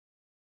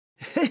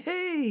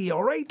Hey,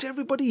 all right,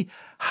 everybody,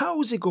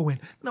 how's it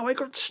going? Now, I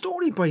got a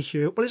story by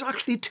here. Well, it's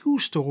actually two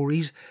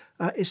stories.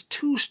 It's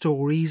two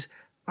stories,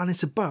 and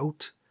it's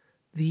about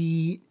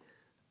the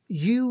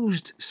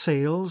used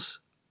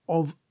sales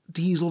of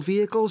diesel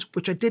vehicles,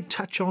 which I did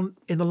touch on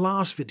in the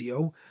last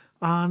video,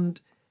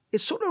 and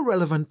it's sort of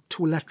relevant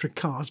to electric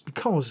cars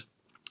because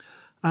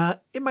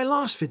in my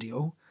last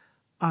video,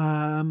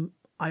 I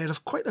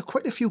had quite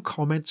a few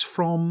comments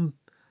from,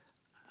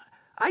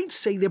 I'd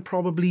say they're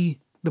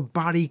probably the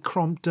Barry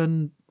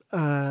Crompton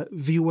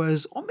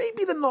viewers, or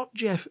maybe the Not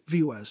Jeff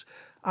viewers.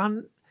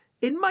 And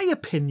in my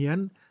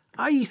opinion,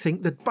 I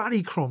think that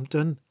Barry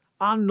Crompton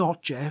and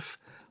Not Jeff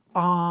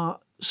are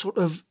sort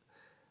of,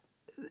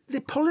 they're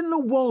pulling the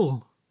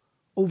wool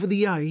over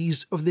the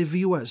eyes of their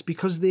viewers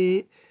because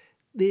they're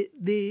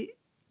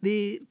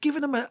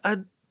giving them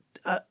a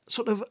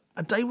sort of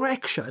a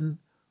direction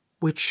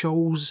which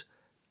shows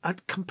a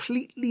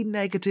completely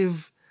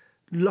negative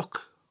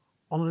look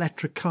on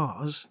electric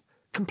cars.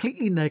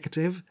 Completely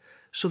negative.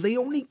 So they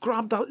only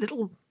grab that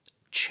little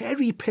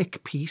cherry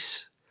pick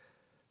piece,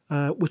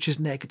 which is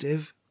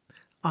negative,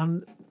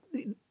 and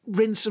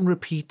rinse and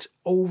repeat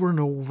over and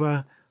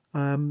over.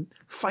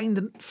 Find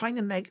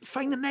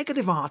the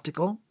negative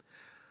article.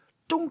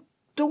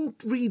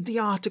 Don't read the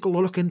article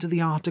or look into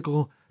the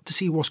article to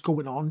see what's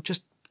going on.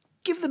 Just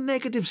give the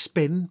negative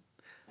spin,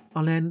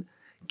 and then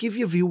give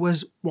your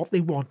viewers what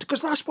they want,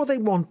 because that's what they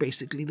want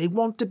basically. They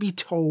want to be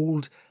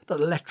told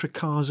that electric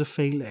cars are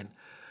failing.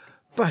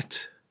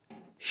 But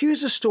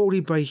here's a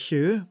story by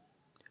Hugh,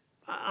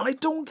 and I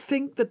don't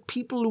think that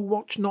people who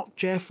watch Not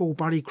Jeff or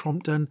Barry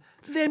Crompton,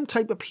 them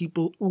type of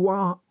people who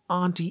are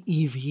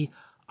anti-EV,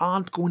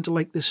 aren't going to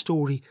like this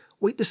story.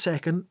 Wait a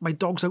second, my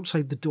dog's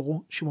outside the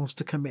door. She wants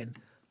to come in.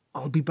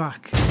 I'll be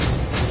back.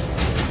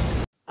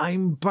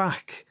 I'm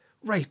back.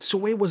 Right, so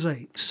where was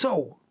I?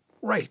 So,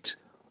 right,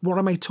 what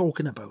am I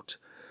talking about?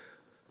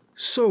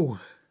 So,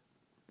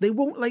 they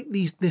won't like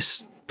these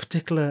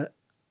particular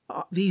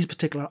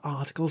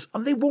articles,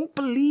 and they won't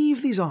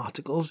believe these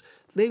articles.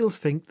 They'll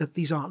think that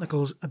these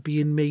articles are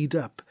being made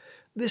up.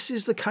 This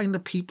is the kind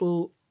of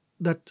people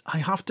that I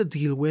have to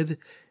deal with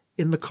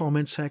in the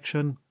comment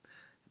section.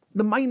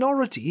 The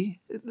minority,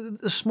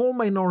 the small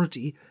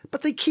minority,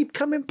 but they keep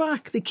coming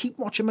back. They keep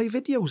watching my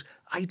videos.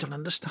 I don't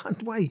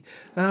understand why.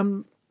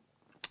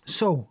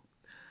 So,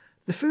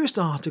 the first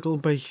article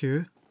by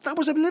Hugh, that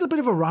was a little bit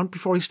of a rant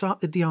before I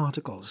started the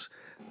articles.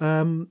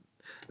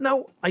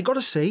 Now, I got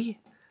to say,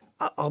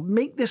 I'll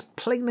make this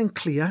plain and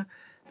clear.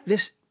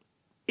 This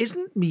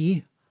isn't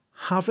me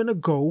having a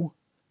go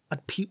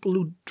at people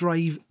who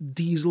drive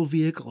diesel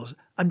vehicles.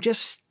 I'm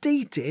just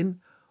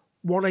stating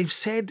what I've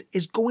said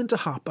is going to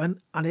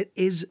happen, and it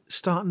is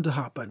starting to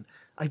happen.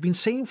 I've been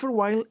saying for a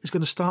while it's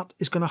going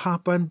to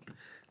happen.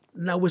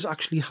 Now it's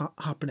actually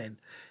happening.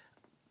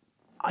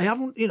 I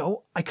haven't,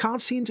 I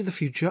can't see into the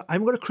future. I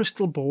haven't got a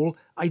crystal ball.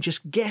 I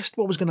just guessed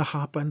what was going to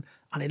happen,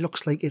 and it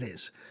looks like it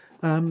is.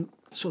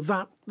 So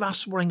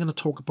that's what I'm going to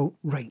talk about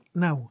right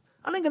now.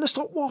 And I'm going to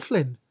stop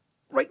waffling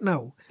right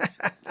now.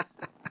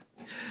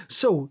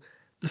 So,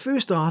 the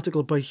first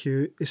article by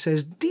Hugh, it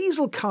says,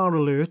 diesel car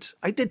alert.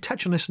 I did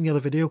touch on this in the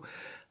other video.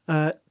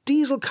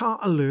 Diesel car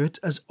alert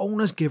as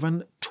owners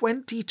given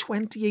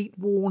 2028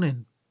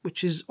 warning,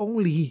 which is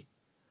only,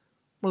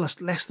 well,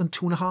 that's less than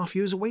 2.5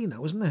 years away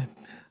now, isn't it?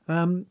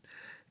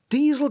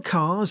 Diesel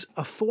cars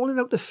are falling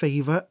out of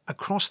favour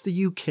across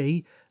the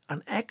UK,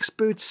 and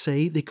experts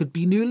say they could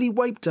be nearly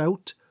wiped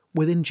out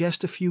within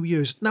just a few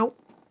years. Now,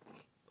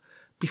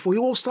 before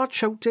you all start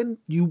shouting,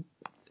 you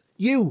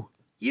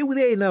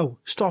there now,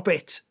 stop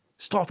it.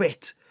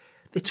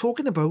 They're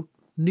talking about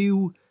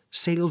new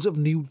sales of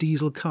new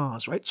diesel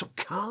cars, right? So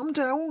calm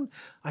down.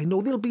 I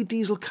know there'll be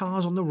diesel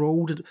cars on the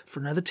road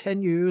for another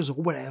 10 years or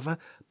whatever,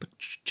 but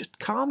just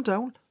calm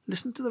down.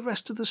 Listen to the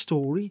rest of the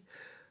story.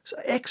 So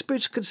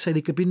experts could say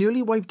they could be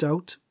nearly wiped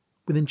out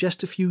within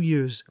just a few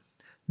years.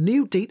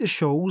 New data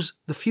shows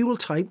the fuel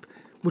type,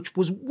 which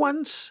was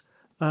once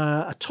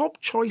a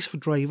top choice for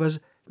drivers,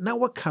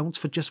 now accounts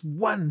for just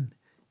 1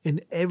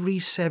 in every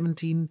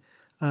 17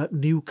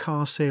 new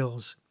car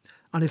sales.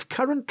 And if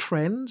current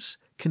trends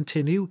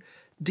continue,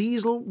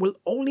 diesel will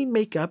only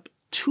make up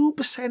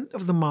 2%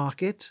 of the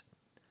market.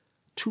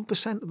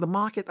 2% of the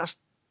market, that's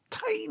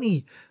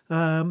tiny,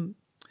 by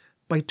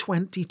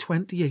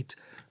 2028.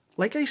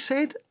 Like I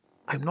said,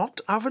 I'm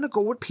not having a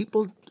go at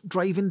people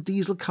driving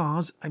diesel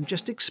cars. I'm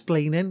just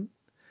explaining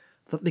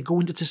that they're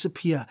going to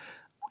disappear.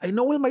 I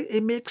know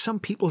it makes some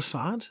people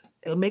sad.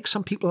 It'll make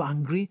some people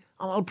angry.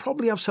 And I'll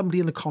probably have somebody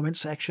in the comment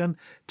section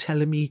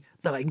telling me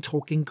that I'm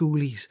talking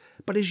ghoulies.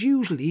 But it's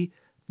usually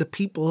the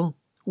people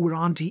who are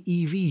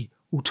anti-EV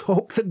who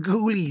talk the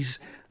ghoulies.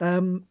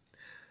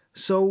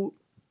 So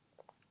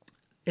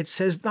it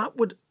says that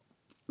would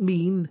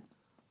mean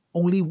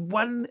only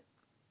 1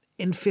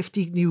 in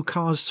 50 new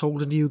cars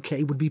sold in the UK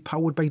would be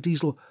powered by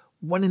diesel.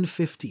 1 in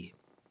 50.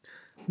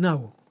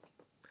 Now,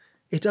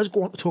 it does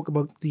go on to talk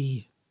about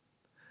the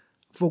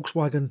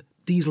Volkswagen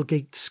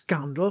Dieselgate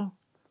scandal,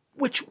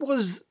 which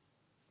was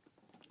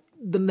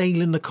the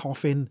nail in the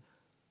coffin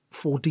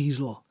for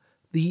diesel.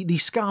 The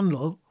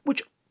scandal,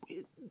 which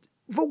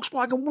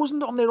Volkswagen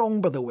wasn't on their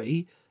own, by the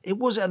way. It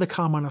was other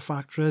car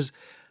manufacturers,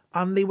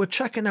 and they were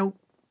checking out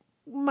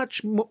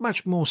much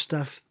more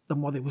stuff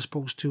than what they were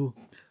supposed to.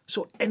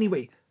 So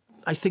anyway,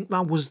 I think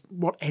that was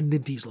what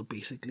ended diesel,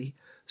 basically.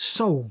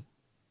 So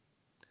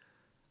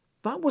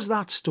that was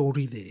that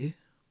story there.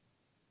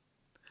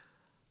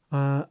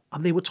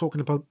 And they were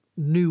talking about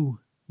new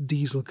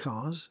diesel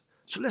cars.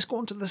 So let's go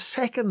on to the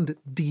second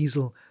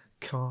diesel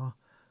car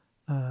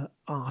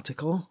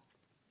article.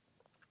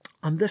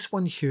 And this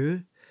one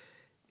here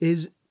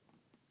is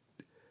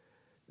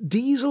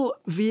diesel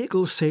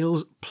vehicle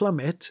sales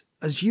plummet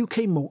as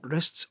UK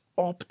motorists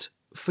opt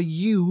for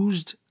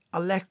used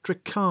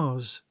electric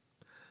cars.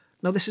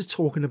 Now this is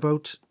talking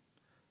about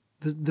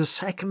the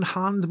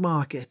second-hand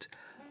market.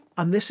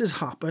 And this has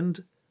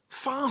happened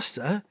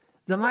faster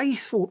than I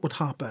thought would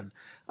happen.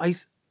 I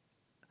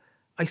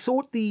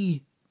thought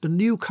the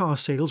new car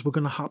sales were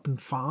going to happen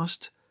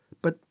fast,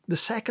 but the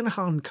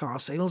second-hand car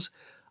sales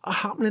are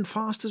happening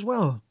fast as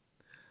well.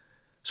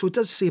 So it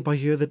does say by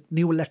here that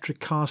new electric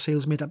car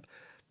sales made up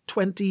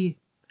 20,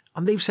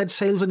 and they've said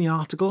sales in the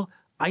article.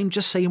 I'm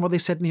just saying what they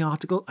said in the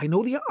article. I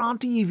know the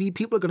anti-EV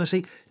people are going to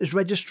say is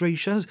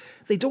registrations.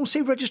 They don't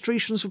say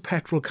registrations for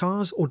petrol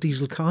cars or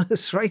diesel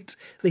cars, right?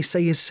 They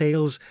say is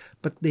sales,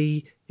 but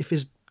if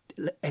it's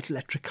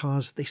electric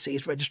cars, they say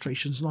it's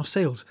registrations, not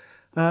sales.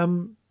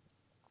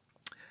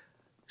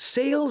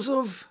 Sales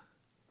of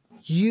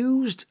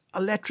used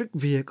electric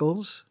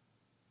vehicles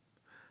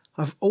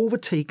have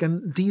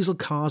overtaken diesel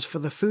cars for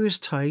the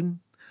first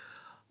time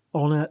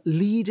on a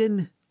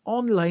leading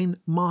online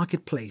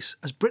marketplace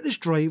as British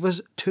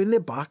drivers turn their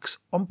backs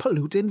on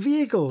polluting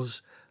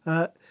vehicles.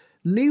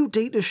 New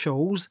data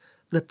shows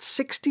that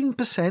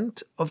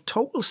 16% of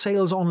total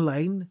sales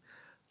online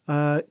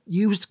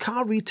used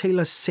car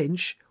retailer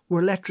Cinch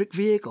were electric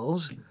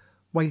vehicles,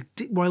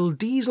 while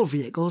diesel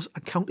vehicles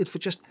accounted for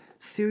just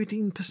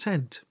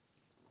 13%.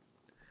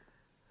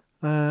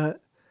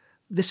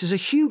 This is a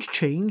huge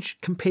change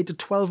compared to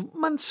 12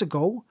 months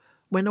ago,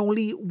 when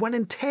only 1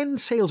 in 10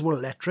 sales were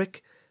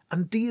electric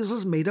and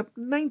diesels made up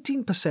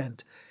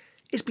 19%.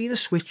 It's been a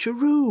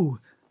switcheroo.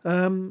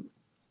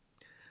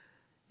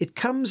 It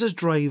comes as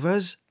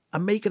drivers are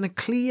making a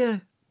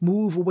clear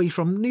move away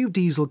from new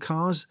diesel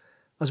cars,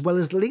 as well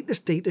as the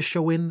latest data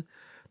showing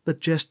that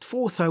just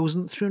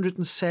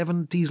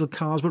 4,307 diesel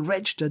cars were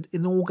registered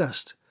in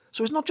August.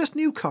 So it's not just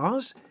new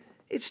cars,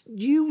 it's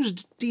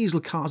used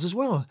diesel cars as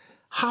well,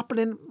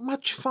 happening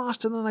much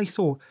faster than I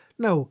thought.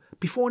 Now,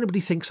 before anybody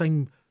thinks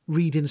I'm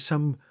reading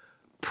some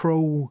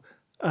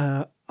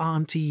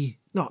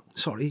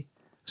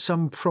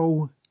some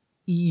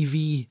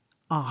pro-EV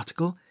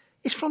article,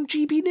 it's from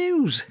GB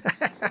News.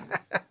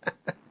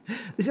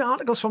 The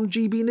article's from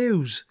GB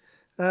News.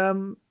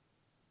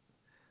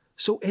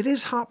 So it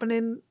is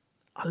happening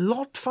a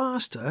lot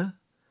faster,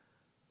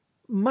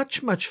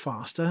 much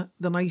faster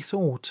than I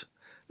thought.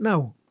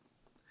 Now,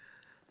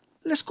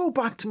 let's go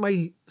back to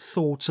my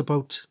thoughts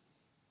about,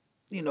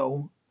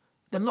 the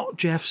Not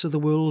Jeffs of the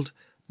world,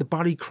 the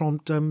Barry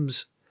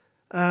Cromptons.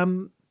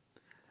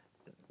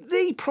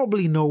 They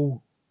probably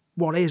know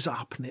what is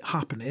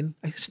happening.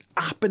 It's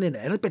happening,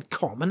 a bit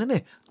common, isn't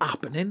it?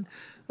 Happening.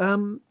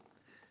 They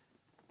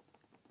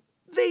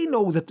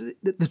know that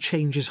the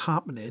change is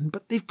happening,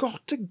 but they've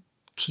got to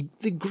keep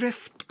the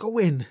grift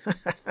going.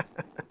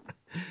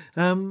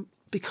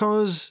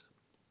 Because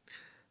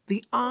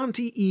the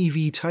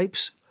anti-EV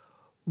types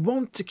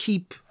want to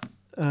keep,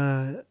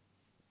 the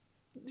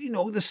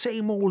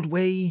same old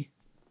way,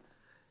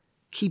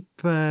 keep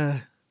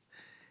the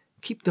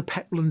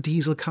petrol and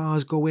diesel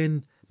cars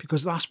going,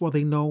 because that's what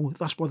they know,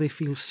 that's what they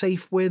feel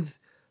safe with.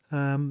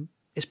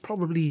 It's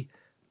probably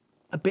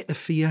a bit of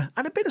fear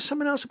and a bit of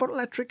something else about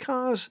electric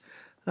cars.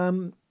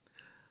 And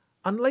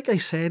like I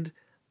said,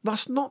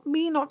 that's not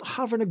me not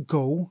having a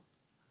go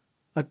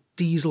at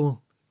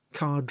diesel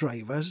car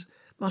drivers.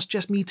 That's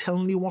just me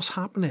telling you what's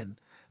happening.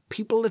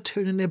 People are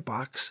turning their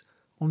backs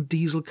on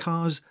diesel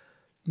cars,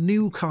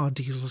 new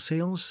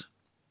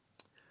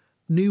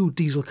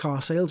diesel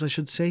car sales, I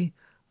should say,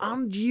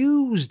 and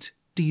used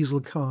diesel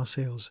car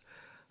sales.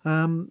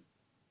 And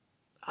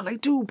I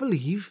do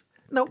believe,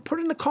 now put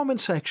in the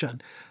comment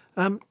section,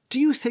 do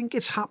you think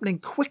it's happening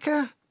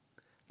quicker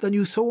than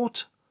you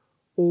thought?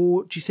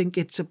 Or do you think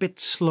it's a bit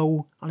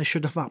slow and it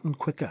should have happened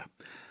quicker?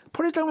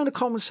 Put it down in the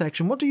comment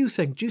section. What do you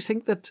think? Do you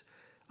think that,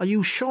 are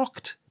you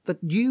shocked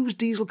that used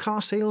diesel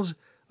car sales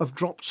have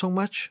dropped so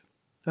much?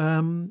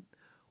 Or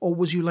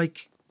was you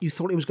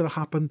thought it was going to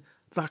happen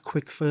that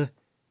quick for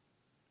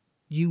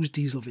used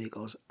diesel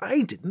vehicles?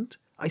 I didn't.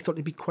 I thought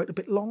it'd be quite a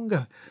bit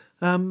longer.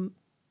 I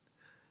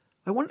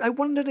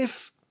wondered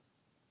if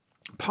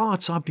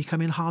parts are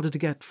becoming harder to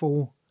get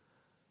for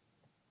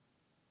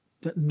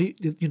the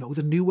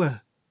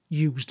newer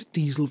used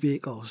diesel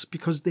vehicles,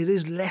 because there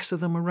is less of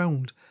them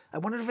around. I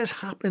wonder if it's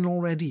happening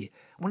already.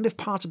 I wonder if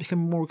parts are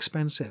becoming more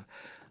expensive.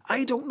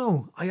 I don't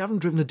know. I haven't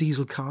driven a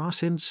diesel car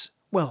since,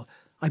 well,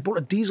 I bought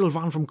a diesel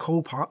van from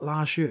Copart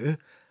last year,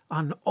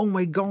 and oh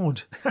my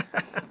God.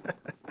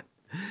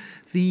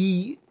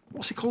 the,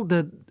 what's it called,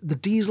 the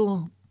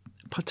diesel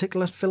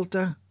particulate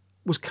filter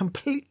was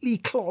completely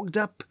clogged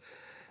up,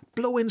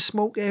 blowing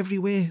smoke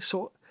everywhere.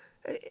 So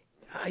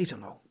I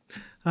don't know.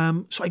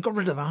 So I got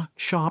rid of that,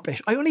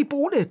 sharpish. I only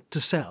bought it to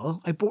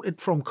sell. I bought it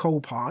from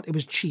Copart. It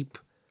was cheap.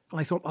 And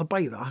I thought, I'll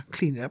buy that,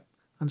 clean it up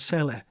and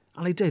sell it.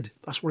 And I did.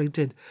 That's what I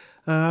did.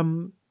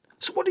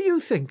 So what do you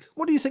think?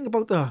 What do you think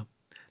about that?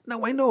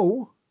 Now, I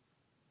know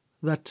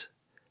that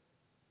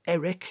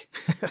Eric,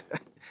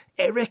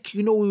 Eric,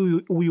 you know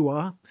who you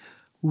are,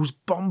 who's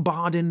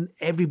bombarding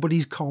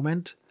everybody's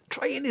comment,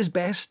 trying his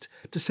best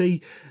to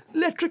say,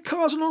 electric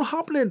cars are not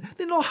happening.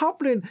 They're not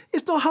happening.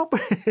 It's not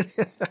happening.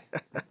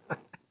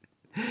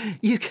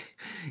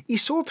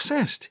 He's so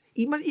obsessed.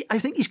 I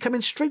think he's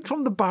coming straight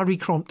from the Barry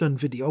Crompton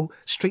video,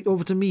 straight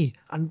over to me,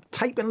 and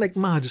typing like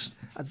mad, as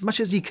much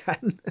as he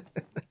can.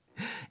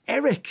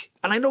 Eric,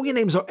 and I know your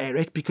name's not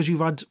Eric because you've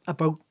had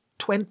about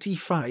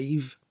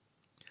 25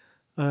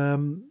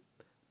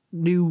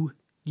 new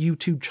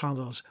YouTube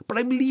channels, but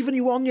I'm leaving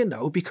you on, you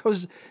know,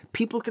 because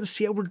people can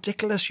see how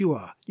ridiculous you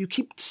are. You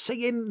keep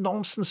saying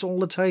nonsense all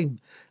the time,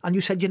 and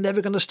you said you're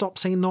never going to stop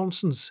saying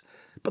nonsense.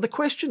 But the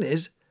question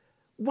is,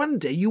 one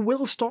day you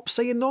will stop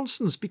saying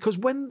nonsense, because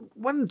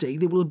one day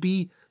there will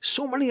be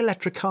so many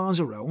electric cars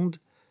around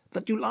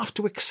that you'll have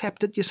to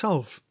accept it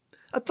yourself.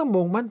 At the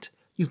moment,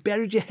 you've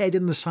buried your head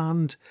in the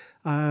sand,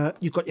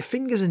 you've got your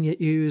fingers in your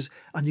ears,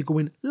 and you're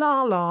going,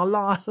 la, la,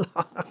 la,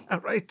 la,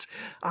 right?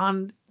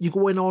 And you're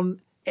going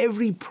on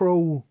every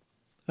pro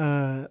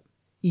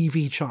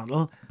EV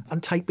channel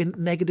and type in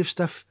negative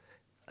stuff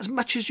as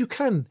much as you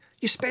can.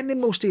 You're spending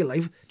most of your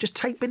life just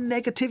typing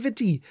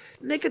negativity.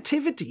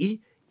 Negativity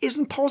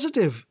isn't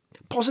positive.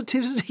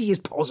 Positivity is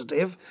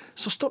positive.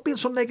 So stop being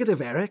so negative,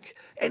 Eric.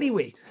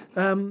 Anyway,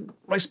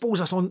 I suppose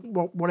that's on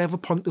whatever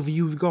point of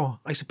view you've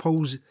got. I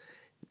suppose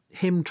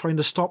him trying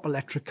to stop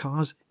electric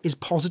cars is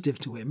positive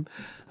to him.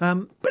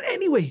 But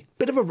anyway,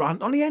 bit of a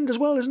rant on the end as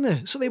well, isn't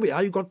it? So there we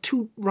are. You've got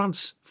 2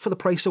 rants for the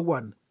price of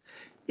 1.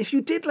 If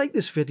you did like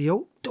this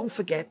video, don't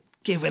forget,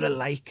 give it a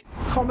like.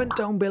 Comment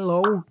down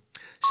below.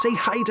 Say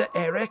hi to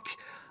Eric.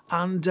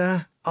 And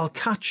I'll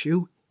catch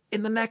you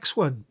in the next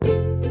one.